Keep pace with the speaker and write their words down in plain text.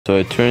So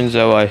it turns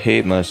out I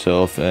hate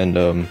myself, and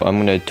I'm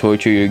gonna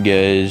torture you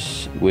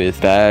guys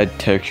with bad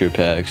texture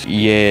packs.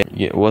 Yeah,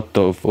 what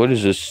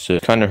is this?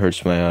 Kinda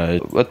hurts my eyes.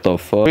 What the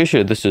fuck? Pretty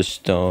sure this is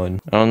stone.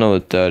 I don't know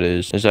what that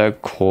is. Is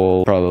that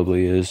coal?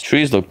 Probably is.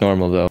 Trees look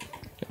normal though.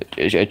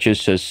 It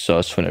just says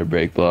sus when I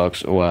break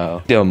blocks.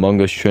 Wow. The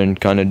Among Us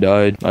trend kind of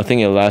died. I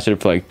think it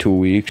lasted for like 2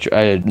 weeks.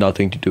 I had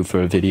nothing to do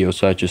for a video,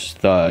 so I just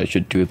thought I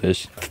should do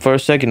this. For a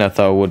second, I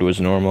thought wood was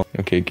normal.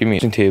 Okay, give me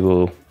a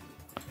table.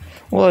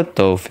 What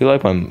though? I feel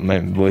like my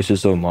voice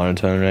is so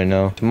monotone right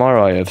now.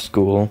 Tomorrow I have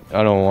school.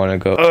 I don't want to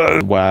go.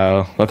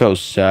 Wow. Look how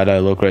sad I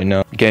look right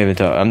now. Can't even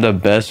tell. I'm the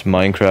best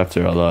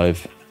Minecrafter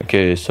alive.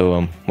 Okay,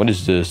 so what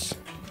is this?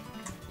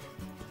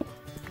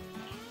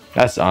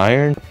 That's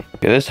iron?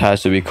 Okay, this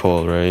has to be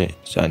coal, right?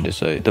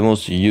 Andesite. The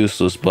most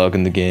useless block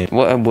in the game.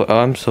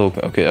 I'm so...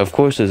 Okay, of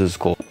course this is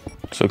coal.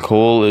 So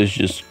coal is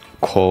just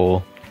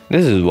coal.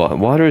 This is what?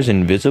 Water is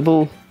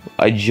invisible?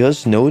 I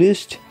just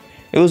noticed?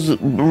 It was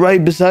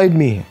right beside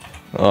me.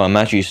 Oh, I'm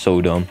actually so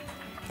dumb.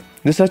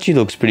 This actually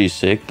looks pretty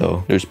sick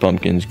though. There's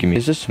pumpkins. Give me...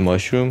 Is this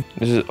mushroom?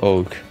 This is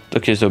oak.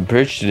 Okay, so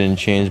birch didn't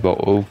change, but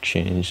oak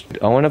changed.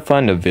 I want to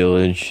find a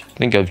village. I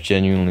think I've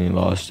genuinely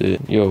lost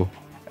it. Yo,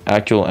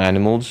 actual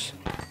animals.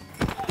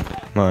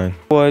 Mine.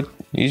 What?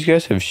 These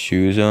guys have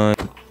shoes on?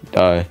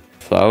 Die.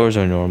 Flowers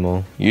are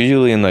normal.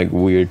 Usually in like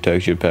weird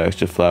texture packs,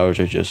 the flowers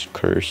are just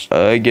cursed.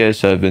 I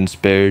guess I've been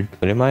spared.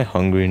 But am I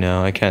hungry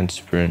now? I can't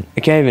sprint.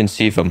 I can't even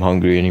see if I'm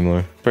hungry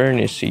anymore.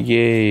 Furnace,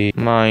 yay.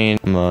 Mine.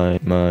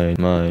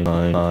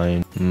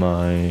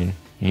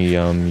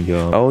 Yum.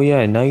 Oh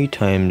yeah, night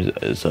times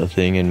is a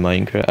thing in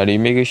Minecraft. How do you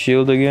make a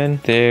shield again?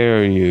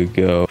 There you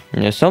go.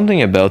 Yeah,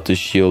 something about the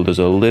shield is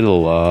a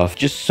little off.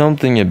 Just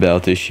something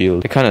about the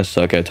shield. I kind of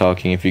suck at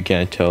talking if you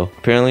can't tell.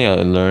 Apparently I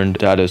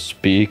learned how to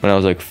speak when I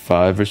was like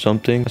 5 or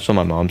something. That's what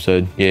my mom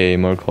said. Yay,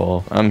 more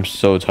call. I'm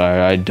so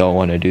tired. I don't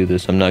want to do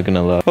this. I'm not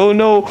gonna lie. Oh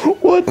no!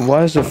 What?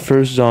 Why is the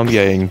first zombie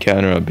I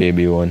encounter a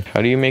baby one?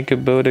 How do you make a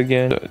boat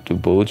again? The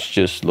boats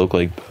just look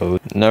like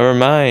boats. Never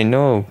mind.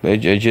 No.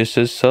 It just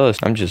says sus.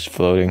 I'm just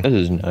floating. This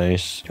is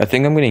nice. I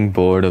think I'm getting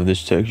bored of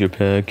this texture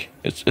pack.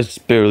 It's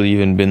barely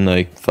even been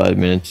like 5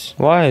 minutes.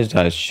 Why is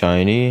that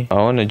shiny? I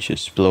want to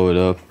just blow it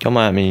up. Come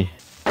at me.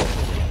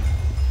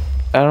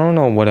 I don't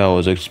know what I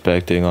was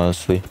expecting,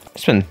 honestly.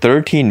 It's been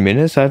 13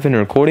 minutes. I've been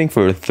recording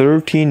for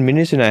 13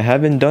 minutes and I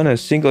haven't done a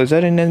single... Is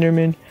that an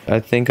Enderman? I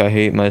think I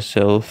hate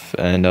myself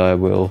and I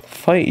will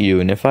fight you.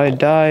 And if I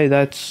die,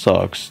 that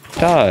sucks.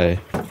 Die.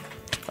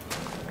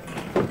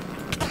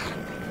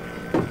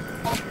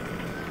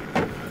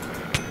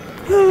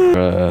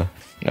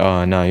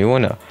 Oh no, you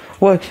wanna...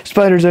 What?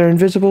 Spiders are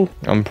invisible?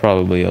 I'm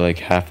probably like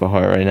half a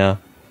heart right now.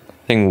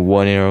 I think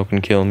 1 arrow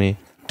can kill me.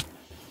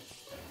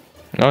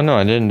 Oh no,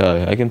 I didn't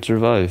die. I can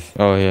survive.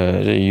 Oh yeah,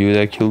 is it you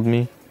that killed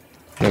me?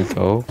 Let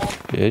go,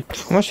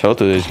 bitch. How much health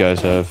do these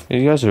guys have?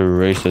 These guys are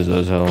racist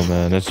as hell,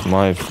 man. It's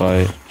my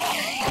fight.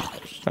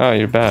 Oh,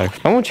 you're back.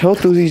 How much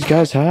health do these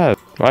guys have?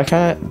 Why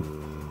can't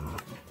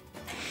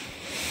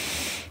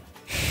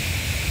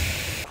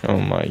I... Oh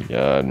my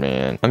god,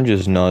 man. I'm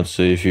just not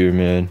safe here,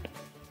 man.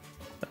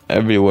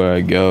 Everywhere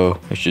I go,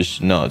 it's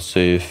just not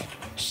safe.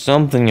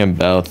 Something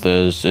about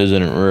this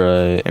isn't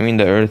right. I mean,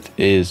 the earth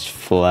is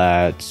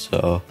flat,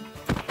 so...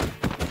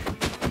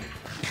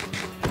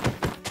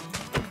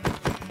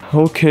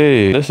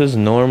 Okay, this is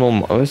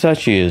normal. This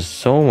actually is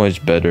so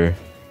much better.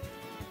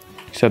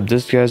 Except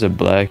this guy's a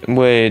black...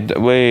 Wait,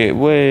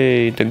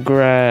 the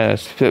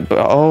grass.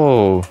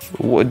 Oh,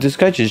 what, this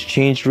guy just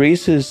changed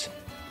races.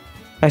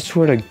 I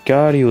swear to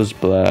God he was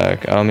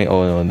black. I mean,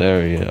 oh no,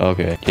 there he is.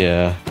 Okay,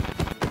 yeah.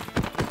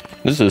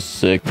 This is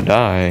sick.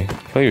 Die.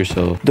 Kill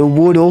yourself. The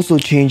wood also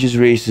changes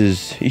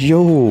races.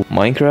 Yo,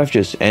 Minecraft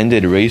just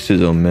ended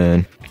racism,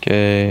 man.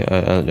 Okay,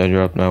 I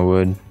dropped my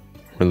wood.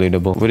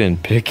 Relatable. Wooden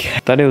pick. I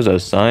thought it was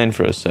a sign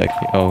for a sec.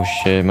 Oh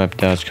shit, my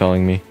dad's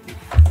calling me.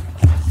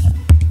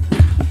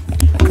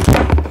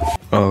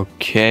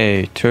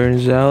 Okay,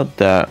 turns out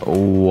that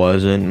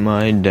wasn't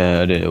my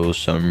dad. It was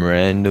some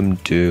random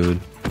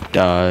dude.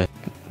 Die.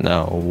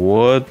 Now,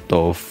 what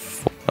the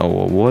f...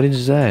 Oh, what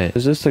is that?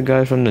 Is this the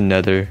guy from the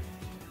nether?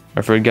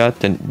 I forgot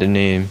the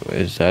name.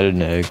 Is that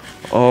an egg?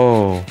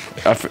 Oh,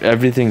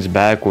 everything's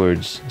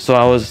backwards. So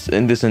I was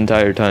in this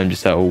entire time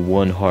just at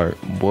 1 heart.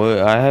 What?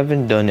 I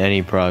haven't done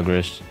any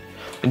progress.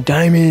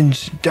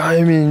 Diamonds!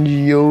 Diamonds,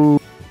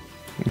 yo!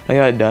 I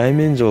got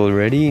diamonds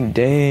already?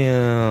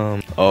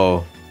 Damn.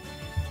 Oh.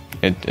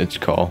 It's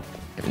call.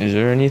 Is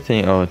there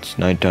anything? Oh, it's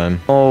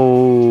nighttime.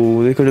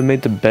 Oh, they could have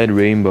made the bed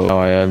rainbow. Oh,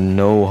 I have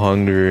no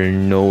hunger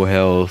and no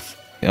health.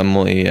 I'm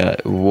only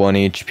at 1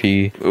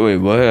 HP. Wait,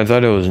 what? I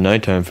thought it was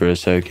nighttime for a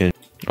second.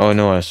 Oh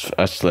no, I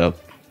slept.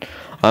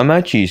 I'm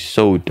actually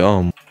so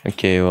dumb.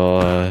 Okay,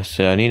 well,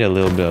 so I need a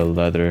little bit of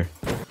leather.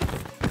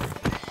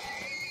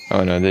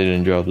 Oh no, they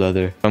didn't drop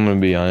leather. I'm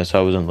gonna be honest,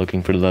 I wasn't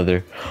looking for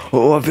leather.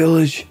 Oh, a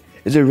village!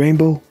 Is it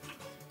rainbow?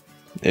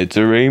 It's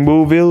a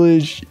rainbow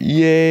village!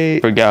 Yay!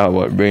 Forgot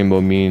what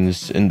rainbow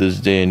means in this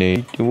day and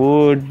age.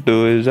 What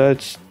is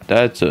that?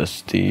 That's a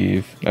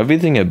Steve.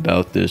 Everything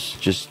about this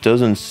just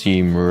doesn't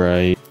seem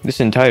right. This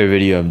entire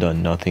video I've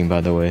done nothing, by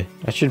the way.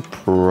 I should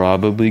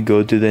probably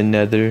go to the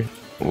nether.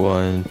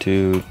 1,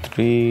 2,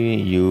 3,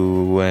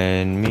 you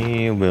and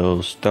me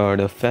will start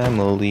a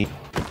family.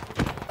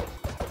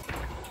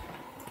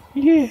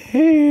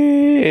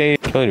 Yay!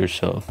 Kill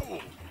yourself.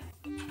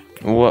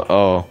 What?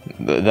 Oh,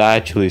 that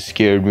actually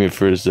scared me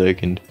for a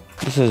second.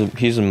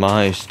 He's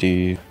my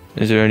Steve.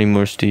 Is there any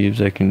more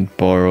Steves I can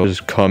borrow?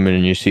 Just come in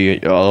and you see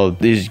all of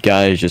these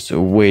guys just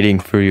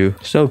waiting for you.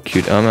 So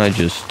cute. I might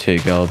just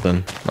take all of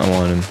them. I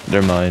want them.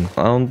 They're mine.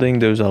 I don't think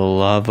there's a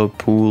lava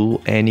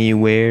pool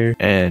anywhere.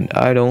 And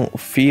I don't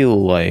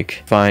feel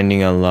like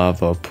finding a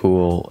lava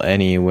pool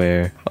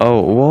anywhere.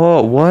 Oh,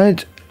 whoa,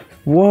 what?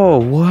 Whoa,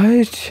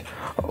 what?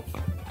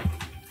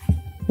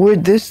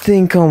 Where'd this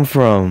thing come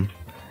from?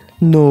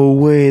 No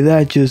way,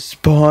 that just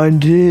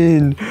spawned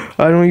in.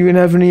 I don't even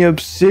have any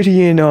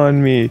obsidian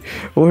on me.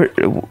 Or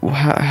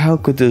how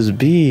could this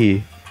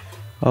be?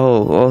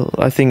 Oh, well,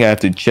 I think I have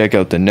to check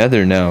out the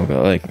nether now.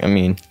 Like, I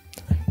mean,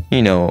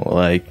 you know,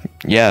 like,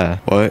 yeah.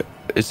 What?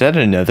 Is that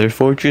a nether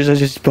fortress I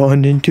just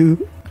spawned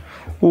into?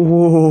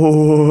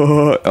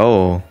 Whoa.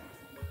 Oh.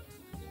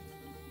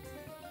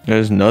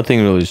 There's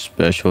nothing really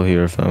special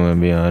here, if I'm gonna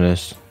be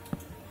honest.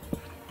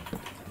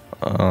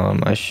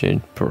 I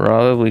should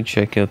probably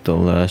check out the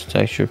last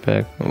texture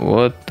pack.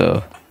 What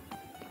the?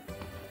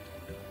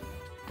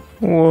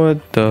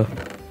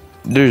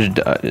 There's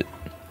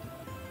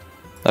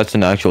that's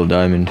an actual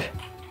diamond.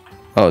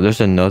 Oh, there's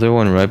another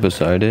one right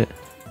beside it.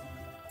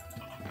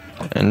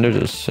 And there's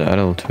a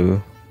saddle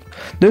too.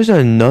 There's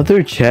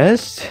another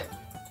chest?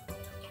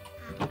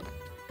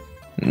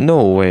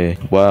 No way.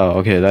 Wow,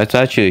 okay, that's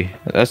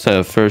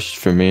a first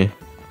for me.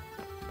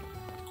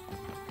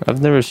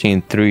 I've never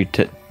seen three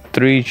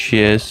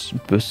chests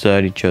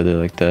beside each other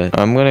like that.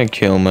 I'm gonna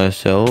kill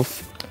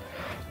myself.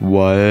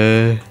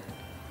 What?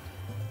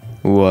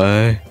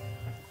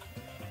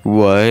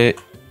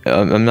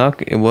 I'm not.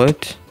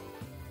 What?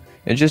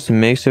 It just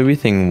makes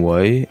everything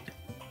white.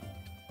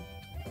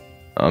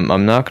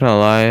 I'm not gonna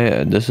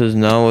lie. This is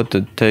not what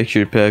the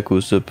texture pack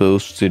was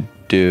supposed to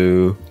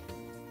do.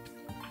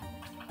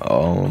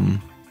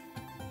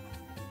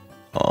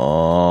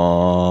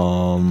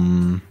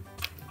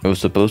 It was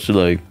supposed to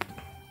like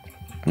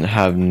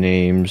have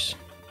names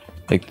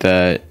like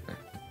that,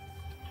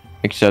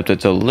 except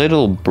it's a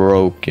little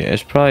broken.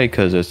 It's probably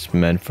because it's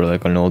meant for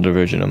like an older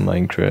version of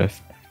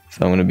Minecraft,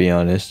 if I'm gonna be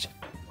honest.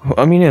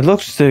 I mean, it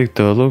looks sick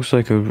though. It looks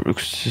like a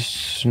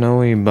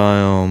snowy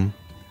biome.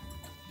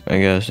 I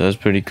guess that's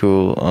pretty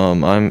cool.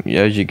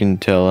 As you can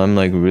tell, I'm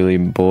like really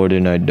bored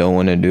and I don't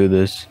want to do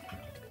this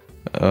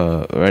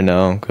right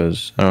now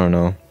because I don't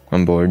know,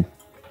 I'm bored.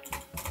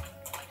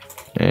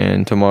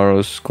 And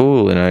tomorrow's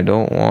school and I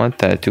don't want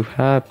that to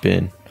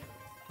happen,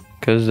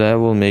 because that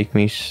will make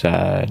me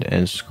sad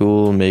and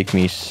school will make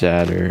me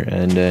sadder,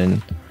 and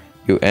then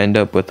you end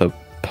up with a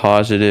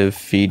positive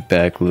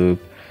feedback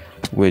loop,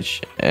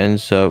 which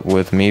ends up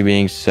with me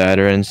being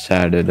sadder and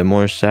sadder. The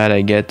more sad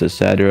I get, the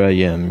sadder I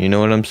am. You know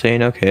what I'm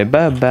saying? Okay,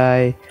 bye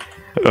bye.